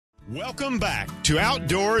Welcome back to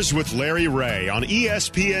Outdoors with Larry Ray on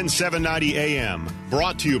ESPN 790 AM,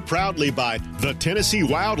 brought to you proudly by the Tennessee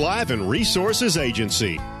Wildlife and Resources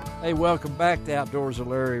Agency. Hey, welcome back to Outdoors with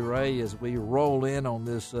Larry Ray as we roll in on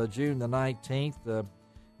this June the 19th,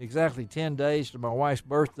 exactly 10 days to my wife's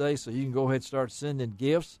birthday, so you can go ahead and start sending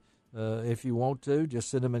gifts if you want to. Just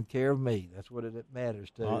send them in care of me. That's what it matters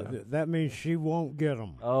to. That means she won't get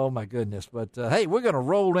them. Oh, my goodness. But, hey, we're going to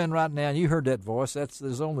roll in right now, and you heard that voice.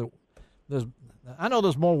 I know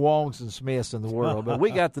there's more Wongs than Smiths in the world, but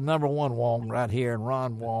we got the number one Wong right here, and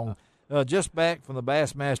Ron Wong, just back from the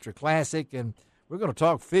Bassmaster Classic, and we're going to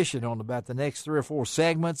talk fishing on about the next 3 or 4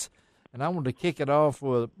 segments. And I wanted to kick it off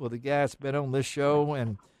with a guy that's been on this show,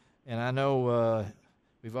 and I know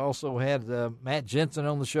we've also had Matt Jensen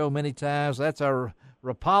on the show many times. That's our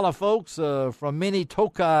Rapala folks from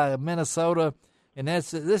Minnetonka, Minnesota, and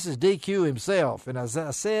this is DQ himself. And as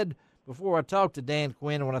I said before I talked to Dan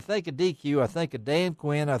Quinn, when I think of DQ, I think of Dan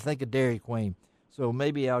Quinn, I think of Dairy Queen. So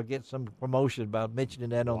maybe I'll get some promotion by mentioning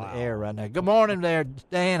that on the air right now. Good morning there,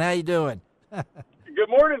 Dan. How you doing? Good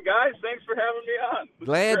morning, guys. Thanks for having me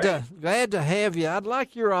on. Glad to have you. I'd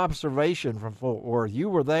like your observation from Fort Worth. You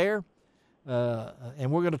were there,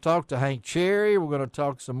 and we're going to talk to Hank Cherry. We're going to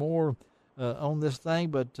talk some more on this thing.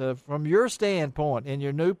 But from your standpoint, in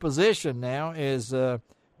your new position now as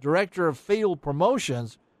Director of Field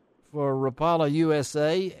Promotions for Rapala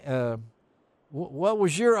USA, what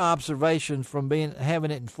was your observation from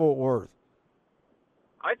having it in Fort Worth?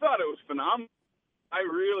 I thought it was phenomenal. I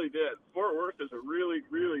really did. Fort Worth is a really,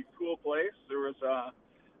 really cool place. There was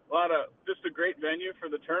just a great venue for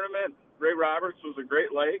the tournament. Ray Roberts was a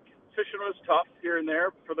great lake. Fishing was tough here and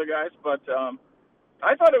there for the guys, but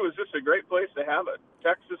I thought it was just a great place to have it.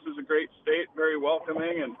 Texas is a great state, very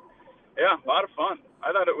welcoming, and, yeah, a lot of fun.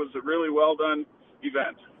 I thought it was a really well-done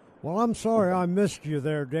event. Well, I'm sorry I missed you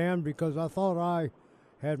there, Dan, because I thought I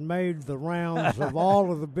had made the rounds of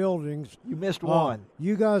all of the buildings. You missed one.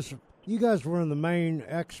 You guys were in the main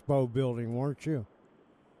expo building, weren't you?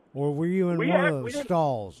 Or were you in one of the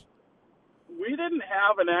stalls? We didn't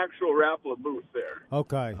have an actual Rapala booth there.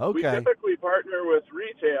 Okay. We typically partner with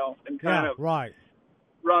retail and kind of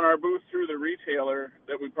run our booth through the retailer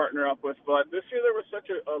that we partner up with. But this year there was such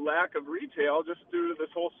a lack of retail just due to this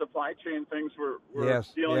whole supply chain things we're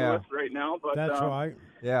dealing with right now. But that's right.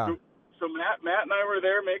 Yeah. So Matt and I were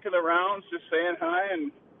there making the rounds, just saying hi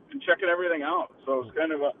and checking everything out. So it was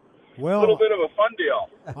kind of a little bit of a fun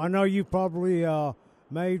deal. I know you probably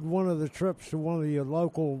made one of the trips to one of the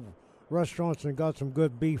local restaurants and got some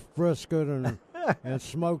good beef brisket and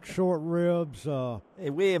smoked short ribs.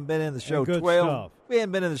 Hey, we haven't been in the show 12. Stuff. We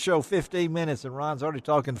haven't been in the show 15 minutes, and Ron's already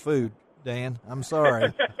talking food. Dan, I'm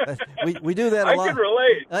sorry. we do that a lot. I can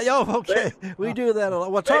relate. Okay. We do that a lot.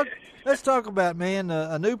 Well, let's talk about, man,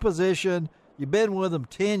 a new position. You've been with them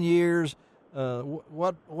 10 years.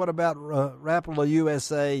 What about Rapala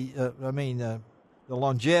USA? The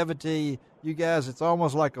longevity. You guys, it's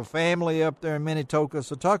almost like a family up there in Minnetonka.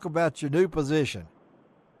 So talk about your new position.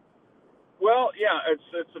 Well, yeah,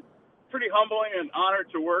 it's a pretty humbling and honored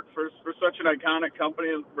to work for such an iconic company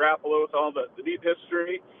as Rapala with all the deep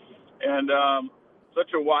history and such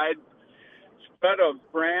a wide spread of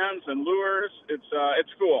brands and lures.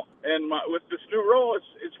 It's cool. And with this new role,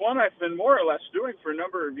 it's one I've been more or less doing for a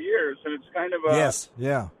number of years, and it's kind of I'd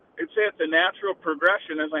say it's a natural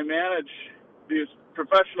progression as I manage these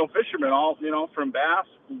professional fishermen, all from bass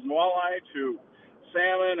and walleye to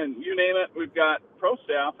salmon and you name it. We've got pro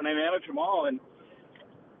staff, and I manage them all, and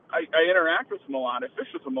I interact with them a lot. I fish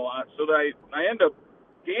with them a lot, so that I end up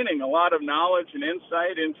gaining a lot of knowledge and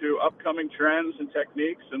insight into upcoming trends and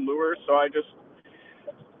techniques and lures. So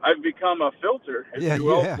I've become a filter, if you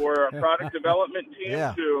will, for a product development team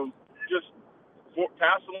to just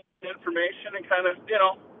pass along information and kind of,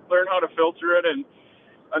 learn how to filter it and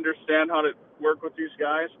understand how to work with these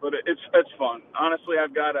guys. But it's fun. Honestly,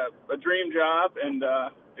 I've got a dream job, and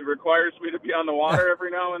it requires me to be on the water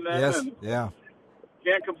every now and then.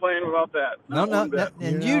 Can't complain about that. No.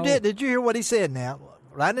 And did you hear what he said now?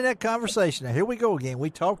 Right in that conversation. Now, here we go again. We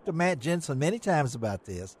talked to Matt Jensen many times about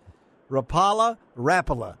this. Rapala.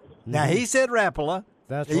 Now, he said Rapala.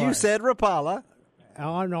 That's right. You said Rapala.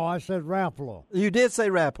 Oh, no, I said Rapala. You did say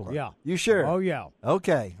Rapala. Yeah. You sure? Oh, yeah.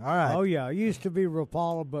 Okay. All right. Oh, yeah. It used to be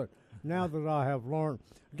Rapala, but now that I have learned.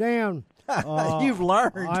 Dan. You've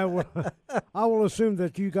learned. I will assume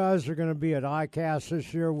that you guys are going to be at ICAST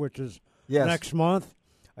this year, which is next month.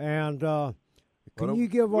 And can you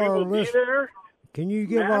give our listeners? Can you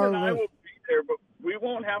give Matt our and I will be there, but we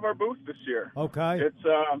won't have our booth this year. Okay. It's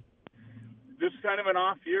just kind of an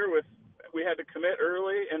off year we had to commit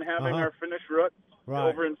early and having our finished rut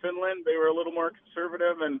over in Finland. They were a little more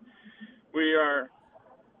conservative, and we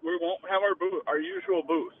won't have our usual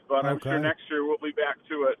booth, but I'm sure next year we'll be back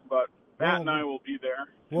to it. But Matt and I will be there.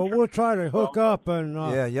 Well, we'll try to hook up, and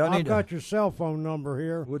I've got your cell phone number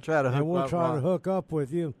here. We'll try to hook up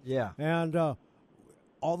with you. Yeah. And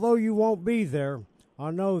although you won't be there,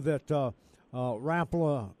 I know that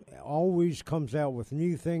Rapala always comes out with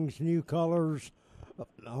new things, new colors.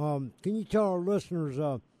 Can you tell our listeners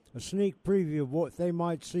a sneak preview of what they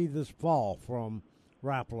might see this fall from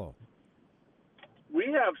Rapala? We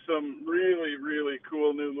have some really, really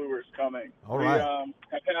cool new lures coming. All right. We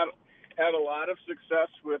have had a lot of success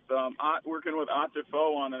with working with Ott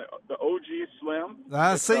Defoe on the OG Slim.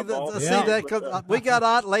 I see that because we got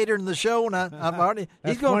Ott later in the show, and I've already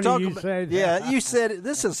he's going to talk about. Yeah, you said it.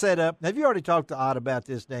 This is set up. Have you already talked to Ott about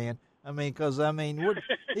this, Dan?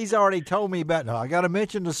 He's already told me about. No, I got to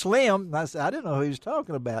mention the Slim. I said I didn't know who he was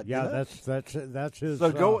talking about. Yeah, you know? that's his.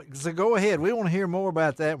 So go ahead. We want to hear more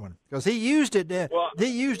about that one because he used it. He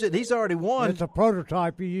used it. He's already won. It's a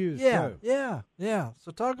prototype he used. Yeah.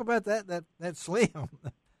 So talk about that Slim.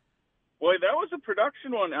 Well, that was a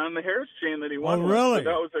production one on the Harris chain that he won. Oh, really? So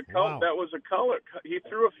that was a color. Wow. That was a color. He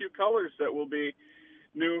threw a few colors that will be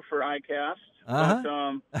new for ICAST. But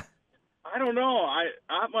I don't know. I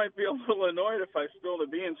might be a little annoyed if I spill the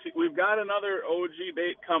beans. We've got another OG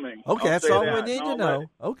bait coming. Okay, that's all we need to know.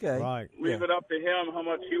 Okay. Right. Leave it up to him how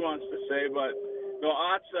much he wants to say. But no,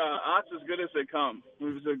 Ott's as good as they come.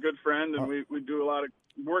 He's a good friend, and we do a lot of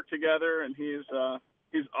work together, and he's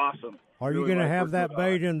awesome. Are you going to have that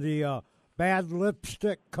bait in the bad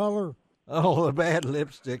lipstick color? Oh, the bad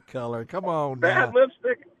lipstick color. Come on bad now.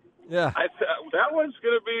 Lipstick? Yeah. That one's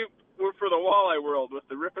going to be for the walleye world with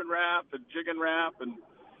the rip and wrap and jig and wrap and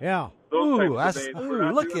those types of baits.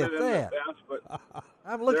 Look at that!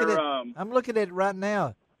 I'm looking at it right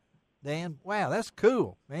now, Dan. Wow, that's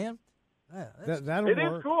cool, man. That'll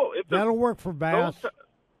work. Is cool. That'll work for bass.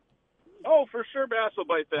 Oh, for sure, bass will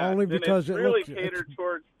bite that. Only because it's really catered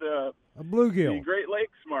towards the bluegill, the Great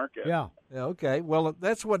Lakes market. Yeah. Okay. Well,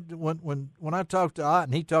 that's what when I talked to Ott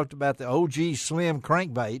and he talked about the OG Slim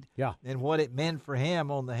crankbait. Yeah. And what it meant for him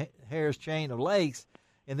on the Harris chain of lakes,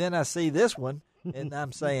 and then I see this one, and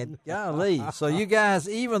I'm saying, golly. So you guys,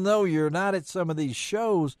 even though you're not at some of these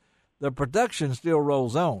shows, the production still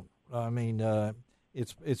rolls on. I mean,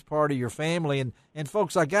 it's part of your family, and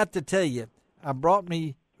folks, I got to tell you,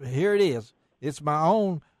 here it is. It's my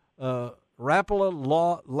own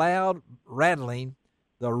Rapala Loud Rattling,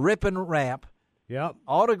 the Rip and Wrap. Yep.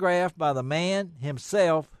 Autographed by the man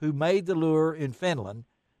himself who made the lure in Finland.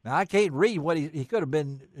 Now, I can't read what he could have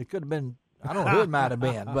been. It could have been, I don't know who it might have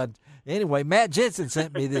been. But anyway, Matt Jensen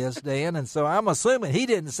sent me this, Dan, and so I'm assuming he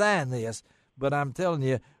didn't sign this. But I'm telling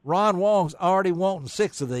you, Ron Wong's already wanting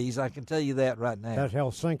 6 of these. I can tell you that right now. That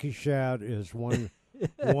Helsinki shad is one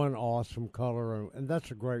awesome color, and that's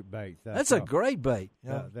a great bait. That's a great bait.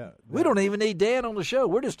 We don't even need Dan on the show.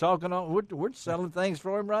 We're just talking on. We're selling things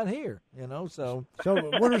for him right here. So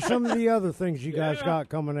what are some of the other things you guys got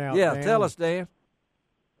coming out? Yeah, Dan? Tell us, Dan.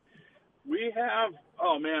 We have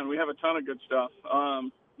a ton of good stuff.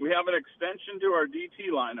 We have an extension to our DT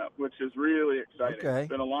lineup, which is really exciting. Okay. It's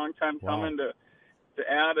been a long time coming to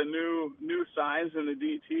add a new size in the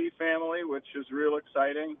DT family, which is real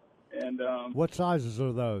exciting. And what sizes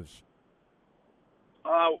are those?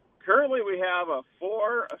 Currently, we have a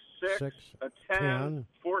 4, a 6, a 10,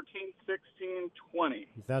 14, 16, 20.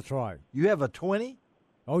 That's right. You have a 20?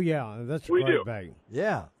 Oh, yeah. That's a great bait.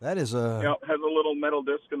 Yeah, that is a... Yep, has a little metal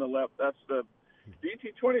disc in the lip. That's the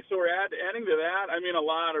DT20. So we're adding to that, a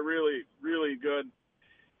lot of really, really good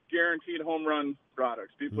guaranteed home run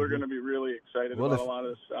products. People are going to be really excited about a lot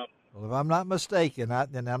of this stuff. Well, if I'm not mistaken,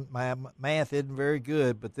 my math isn't very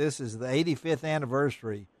good, but this is the 85th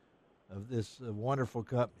anniversary of this wonderful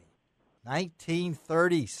company.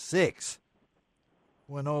 1936.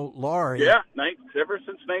 When old Laurie. Yeah, ever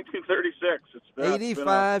since 1936. It's been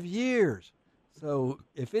 85 years. So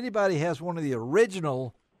if anybody has one of the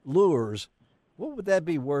original lures, what would that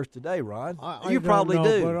be worth today, Ron? You probably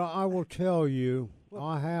do. But I will tell you,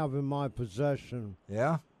 I have in my possession.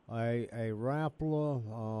 Yeah. A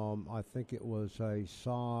Rapala, I think it was a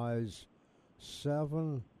size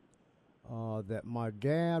 7 that my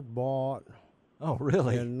dad bought. Oh,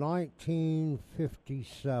 really? In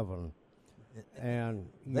 1957, and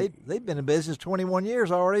they've been in business 21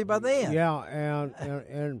 years already by then. Yeah,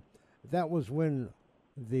 and that was when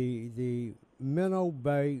the minnow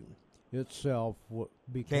bait itself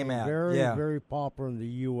became very popular in the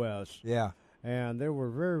U.S. Yeah. And they were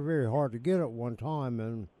very, very hard to get at one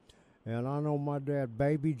time, and I know my dad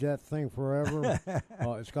babied that thing forever.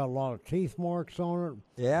 It's got a lot of teeth marks on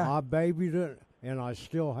it. Yeah. I babied it, and I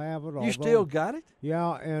still have it. You still got it?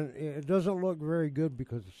 Yeah, and it doesn't look very good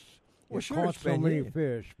because it caught so many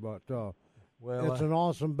fish, but it's an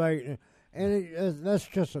awesome bait. And that's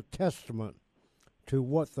just a testament to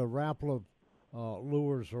what the Rapala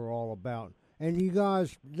lures are all about. And you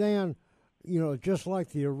guys, Dan, just like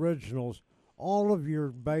the originals, all of your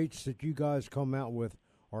baits that you guys come out with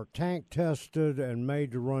are tank tested and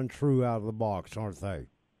made to run true out of the box, aren't they?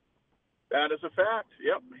 That is a fact.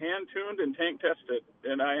 Yep, hand-tuned and tank-tested,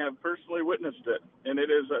 and I have personally witnessed it, and it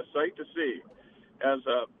is a sight to see. As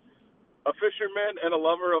a fisherman and a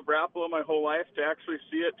lover of Rapala my whole life, to actually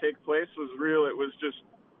see it take place was real. It was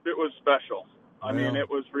special. I mean, it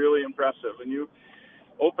was really impressive. And you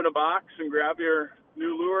open a box and grab your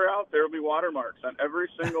new lure out, there will be watermarks on every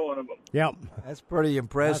single one of them. Yep. That's pretty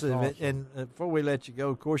impressive. That's awesome. And before we let you go,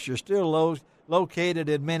 of course, you're still located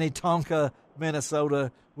in Minnetonka,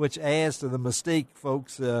 Minnesota, which adds to the mystique,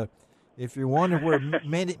 folks. If you're wondering where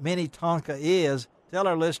Minnetonka is, tell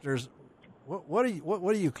our listeners what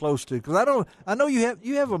are you close to? Because I know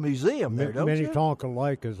you have a museum there, don't you? Minnetonka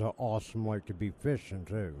Lake is an awesome lake to be fishing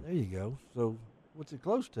too. There you go. So what's it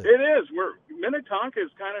close to? It is. Minnetonka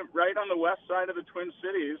is kind of right on the west side of the Twin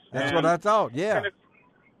Cities. That's what I thought. Yeah. And it's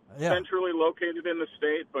centrally located in the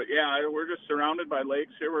state, but yeah, we're just surrounded by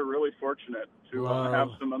lakes here. We're really fortunate to have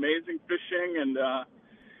some amazing fishing, and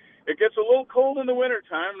it gets a little cold in the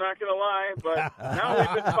wintertime, not going to lie, but now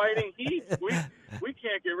we've been fighting heat. We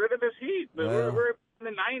can't get rid of this heat. We're in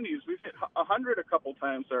the 90s. We've hit 100 a couple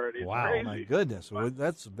times already. It's crazy. My goodness. Well,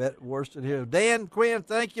 that's a bit worse than here. Dan, Quinn,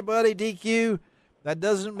 thank you, buddy. DQ. That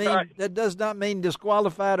does not mean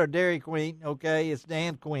disqualified or Dairy Queen. Okay, it's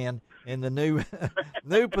Dan Quinn in the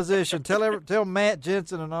new position. Tell Matt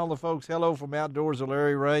Jensen and all the folks hello from Outdoors of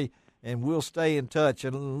Larry Ray, and we'll stay in touch.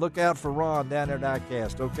 And look out for Ron down there at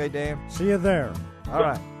ICAST. Okay, Dan? See you there. All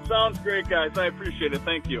right. Sounds great, guys. I appreciate it.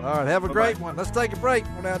 Thank you. All right, have a great one. Let's take a break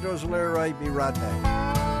on Outdoors of Larry Ray. Be right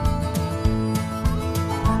back.